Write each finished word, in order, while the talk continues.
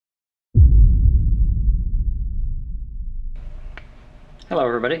Hello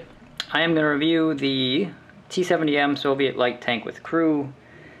everybody. I am going to review the T-70M Soviet Light Tank with Crew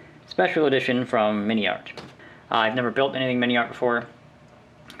Special Edition from Mini Art. I've never built anything Mini Art before,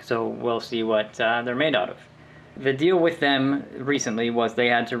 so we'll see what they're made out of. The deal with them recently was they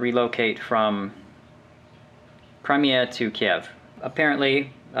had to relocate from Crimea to Kiev.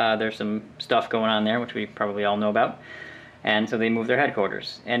 Apparently there's some stuff going on there, which we probably all know about. And so they moved their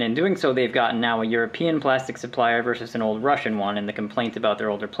headquarters. And in doing so, they've gotten now a European plastic supplier versus an old Russian one, and the complaint about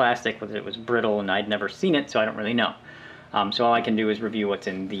their older plastic was that it was brittle, and I'd never seen it, so I don't really know. So all I can do is review what's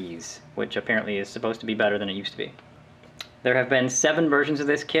in these, which apparently is supposed to be better than it used to be. There have been 7 versions of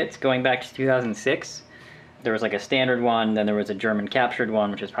this kit going back to 2006. There was like a standard one, then there was a German captured one,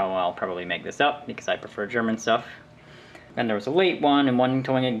 which is probably, I'll probably make this up because I prefer German stuff. Then there was a late one, and one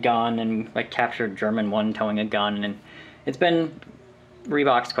towing a gun, and like captured German one towing a gun, and it's been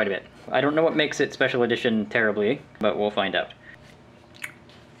reboxed quite a bit. I don't know what makes it special edition terribly, but we'll find out.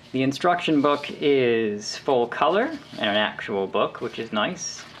 The instruction book is full color and an actual book, which is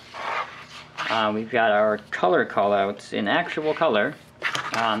nice. We've got our color callouts in actual color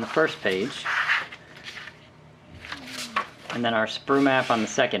on the first page, and then our sprue map on the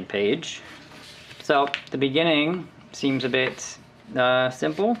second page. So the beginning seems a bit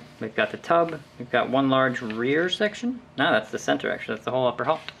simple. We've got the tub, we've got one large rear section. No, that's the center actually, that's the whole upper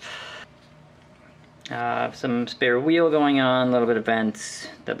hull. Some spare wheel going on, a little bit of vents.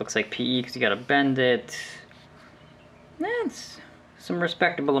 That looks like PE because you gotta bend it. That's some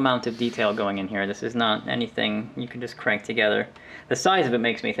respectable amount of detail going in here. This is not anything you can just crank together. The size of it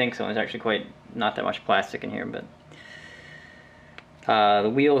makes me think so. There's actually quite not that much plastic in here, but the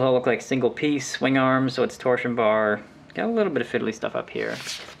wheels all look like single piece swing arms, so it's torsion bar. Got a little bit of fiddly stuff up here.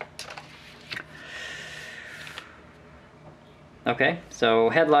 Okay, so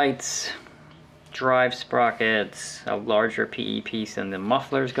headlights, drive sprockets, a larger PE piece, and the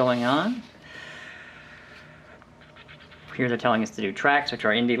mufflers going on. Here they're telling us to do tracks, which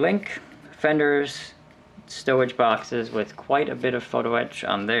are Indie Link, fenders, stowage boxes with quite a bit of photo etch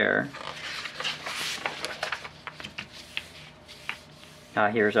on there.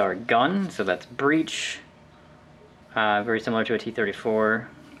 Here's our gun, so that's breech. Very similar to a T-34,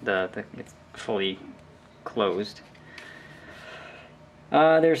 it's fully closed.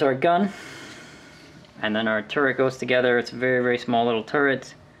 There's our gun, and then our turret goes together. It's a very, very small little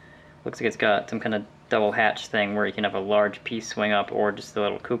turret. Looks like it's got some kind of double hatch thing where you can have a large piece swing up or just a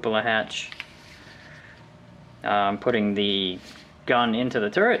little cupola hatch. Putting the gun into the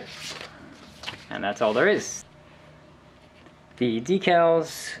turret, and that's all there is. The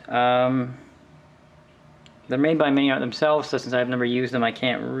decals, they're made by Mini Art themselves, so since I've never used them, I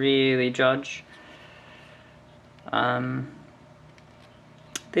can't really judge.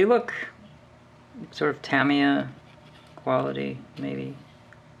 They look sort of Tamiya quality, maybe.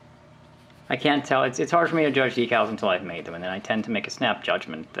 I can't tell. It's hard for me to judge decals until I've made them, and then I tend to make a snap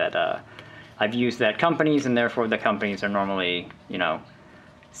judgment that I've used that companies, and therefore the companies are normally, you know,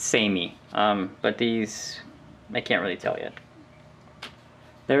 samey. But these, I can't really tell yet.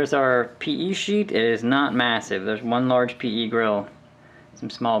 There's our PE sheet. It is not massive. There's one large PE grill, some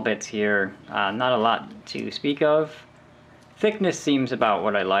small bits here. Not a lot to speak of. Thickness seems about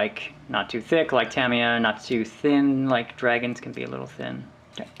what I like. Not too thick like Tamiya, not too thin like Dragons can be a little thin.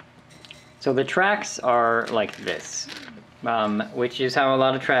 Okay. So the tracks are like this, which is how a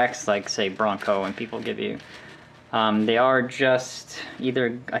lot of tracks like say Bronco and people give you. They are just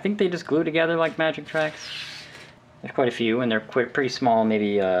either, I think they just glue together like magic tracks. There's quite a few, and they're pretty small,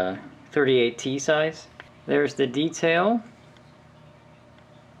 maybe 38T size. There's the detail.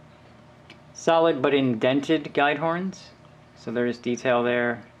 Solid but indented guide horns. So there's detail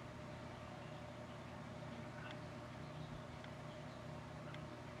there.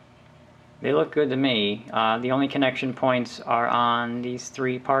 They look good to me. The only connection points are on these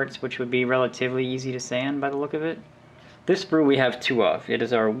 3 parts, which would be relatively easy to sand by the look of it. This sprue we have 2 of. It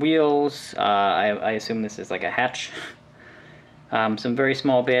is our wheels. I assume this is like a hatch. Some very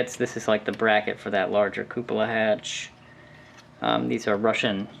small bits. This is like the bracket for that larger cupola hatch. These are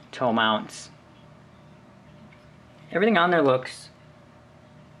Russian toe mounts. Everything on there looks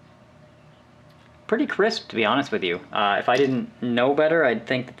pretty crisp, to be honest with you. If I didn't know better, I'd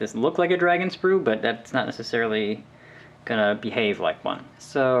think that this looked like a Dragon sprue, but that's not necessarily gonna behave like one.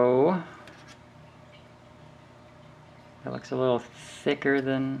 So it looks a little thicker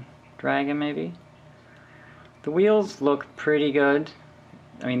than Dragon, maybe. The wheels look pretty good.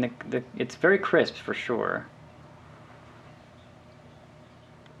 I mean, it's very crisp for sure.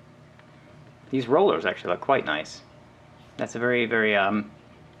 These rollers actually look quite nice. That's a very, very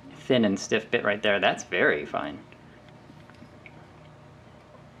thin and stiff bit right there. That's very fine.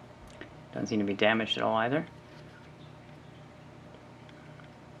 Doesn't seem to be damaged at all either.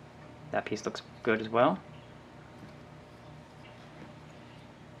 That piece looks good as well.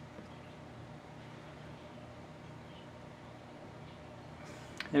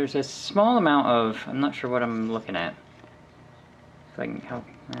 There's a small amount of, I'm not sure what I'm looking at. If I can help,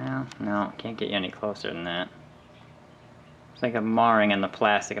 well, no, can't get you any closer than that. It's like a marring on the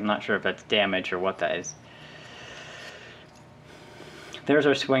plastic. I'm not sure if that's damage or what that is. There's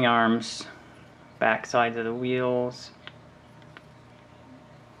our swing arms, back sides of the wheels.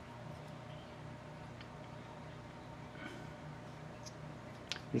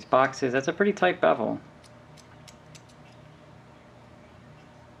 These boxes, that's a pretty tight bevel.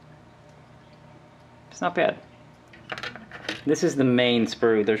 It's not bad. This is the main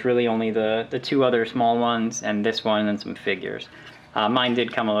sprue. There's really only the two other small ones and this one and then some figures. Mine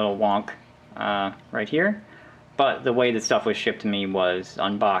did come a little wonk right here, but the way the stuff was shipped to me was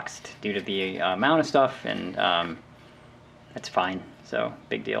unboxed due to the amount of stuff, and that's fine, so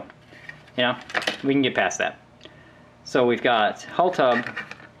big deal. You know, we can get past that. So we've got hull tub,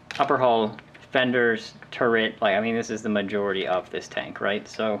 upper hull, fenders, turret. Like, I mean, this is the majority of this tank, right?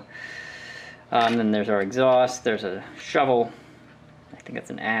 So then there's our exhaust, there's a shovel, I think it's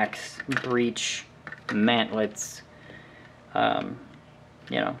an axe, breech, mantlets. You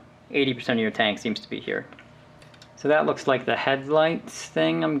know, 80% of your tank seems to be here. So that looks like the headlights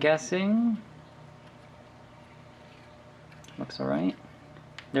thing, I'm guessing. Looks alright.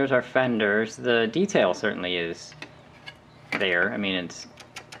 There's our fenders. The detail certainly is there. I mean,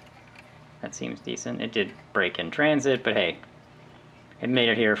 that seems decent. It did break in transit, but hey, it made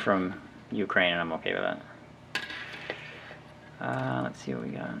it here from Ukraine, and I'm okay with that. Let's see what we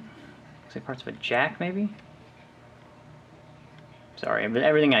got. Looks like parts of a jack, maybe? Sorry,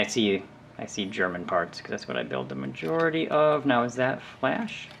 everything I see German parts, because that's what I build the majority of. Now, is that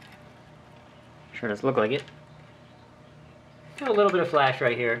flash? Sure does look like it. Got a little bit of flash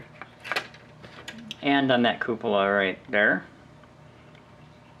right here. And on that cupola right there.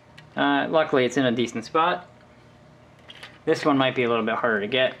 Luckily, it's in a decent spot. This one might be a little bit harder to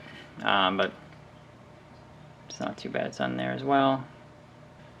get. But it's not too bad. It's on there as well.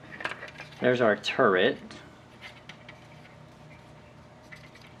 There's our turret.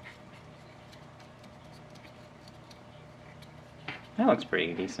 That looks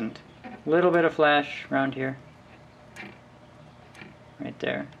pretty decent. Little bit of flash around here. Right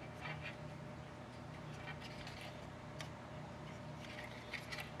there.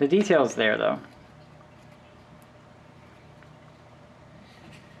 The detail's there though.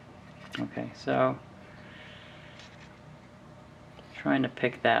 Okay, so trying to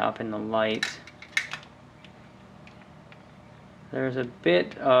pick that up in the light. There's a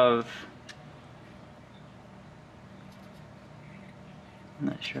bit of, I'm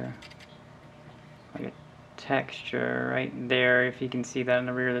not sure, like a texture right there, if you can see that in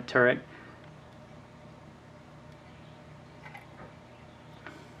the rear of the turret.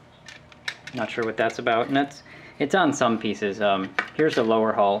 Not sure what that's about, and it's on some pieces. Here's the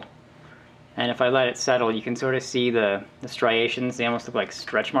lower hull. And if I let it settle, you can sort of see the striations. They almost look like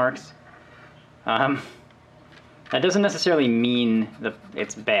stretch marks. That doesn't necessarily mean that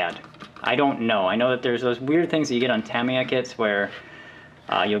it's bad. I don't know. I know that there's those weird things that you get on Tamiya kits where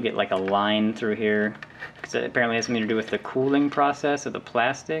you'll get like a line through here. Because it apparently has something to do with the cooling process of the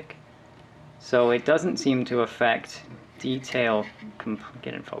plastic. So it doesn't seem to affect detail.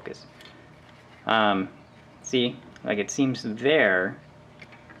 Get in focus. See, like it seems there.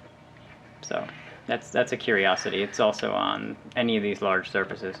 So that's a curiosity. It's also on any of these large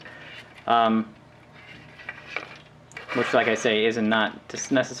surfaces, which, like I say, isn't not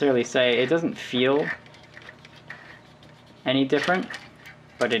to necessarily say it doesn't feel any different,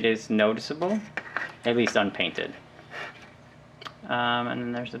 but it is noticeable, at least unpainted. And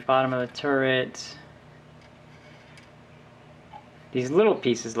then there's the bottom of the turret. These little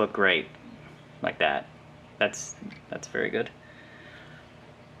pieces look great, like that. That's very good.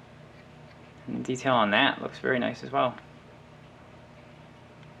 And the detail on that looks very nice as well.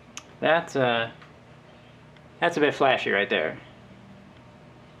 That's a bit flashy right there.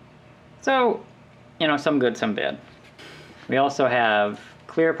 So, you know, some good, some bad. We also have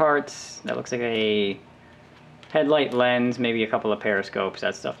clear parts. That looks like a headlight lens, maybe a couple of periscopes.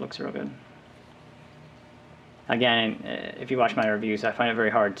 That stuff looks real good. Again, if you watch my reviews, I find it very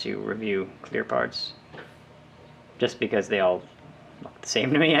hard to review clear parts, just because they all look the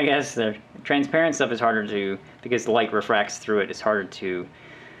same to me, I guess. The transparent stuff is harder to, because the light refracts through it, it's harder to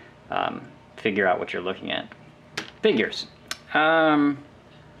figure out what you're looking at. Figures.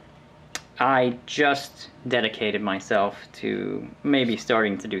 I just dedicated myself to maybe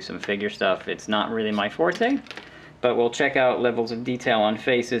starting to do some figure stuff. It's not really my forte, but we'll check out levels of detail on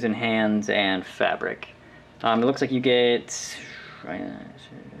faces and hands and fabric. It looks like you get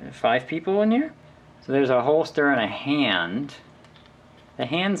 5 people in here. So there's a holster and a hand. The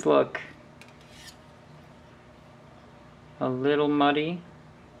hands look a little muddy.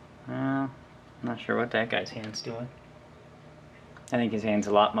 I'm not sure what that guy's hand's doing. I think his hand's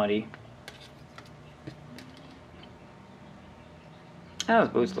a lot muddy. Oh, his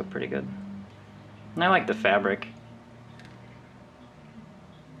boots look pretty good. And I like the fabric.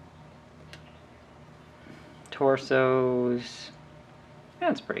 Torsos.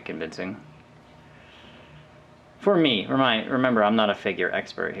 That's pretty convincing. For me, remember I'm not a figure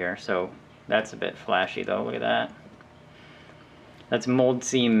expert here, so that's a bit flashy though, look at that. That's mold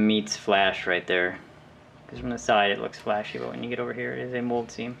seam meets flash right there. Because from the side it looks flashy, but when you get over here it is a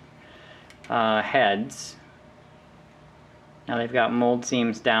mold seam. Heads. Now they've got mold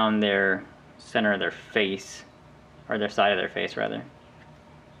seams down their center of their face, or their side of their face rather.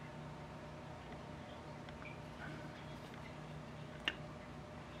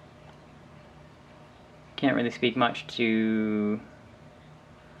 Can't really speak much to,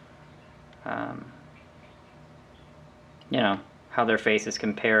 you know, how their faces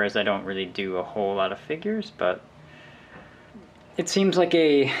compare, as I don't really do a whole lot of figures, but it seems like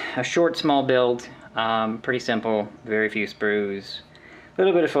a short, small build, pretty simple, very few sprues, a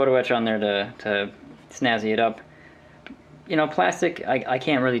little bit of photo etch on there to snazzy it up. You know, plastic, I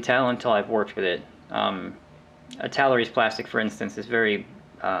can't really tell until I've worked with it. A Talleries plastic, for instance, is very,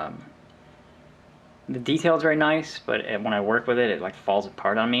 the detail's very nice, but when I work with it, it like falls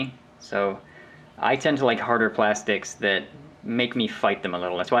apart on me. So I tend to like harder plastics that make me fight them a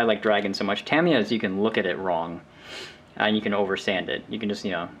little. That's why I like Dragon so much. Tamiya's, you can look at it wrong, and you can over sand it. You can just,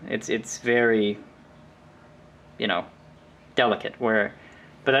 you know, it's very, you know, delicate. But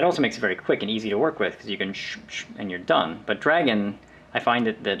that also makes it very quick and easy to work with, because you can and you're done. But Dragon, I find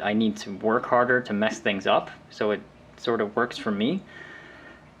that I need to work harder to mess things up, so it sort of works for me.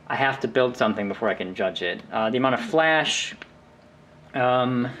 I have to build something before I can judge it. The amount of flash, you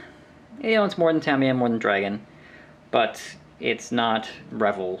know, it's more than Tamiya, more than Dragon, but it's not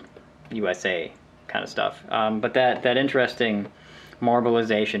Revel USA kind of stuff. But that interesting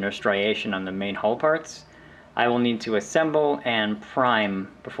marbleization or striation on the main hull parts, I will need to assemble and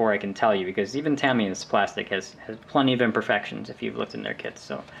prime before I can tell you, because even Tamiya's plastic has plenty of imperfections if you've looked in their kits.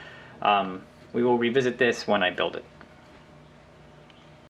 So we will revisit this when I build it.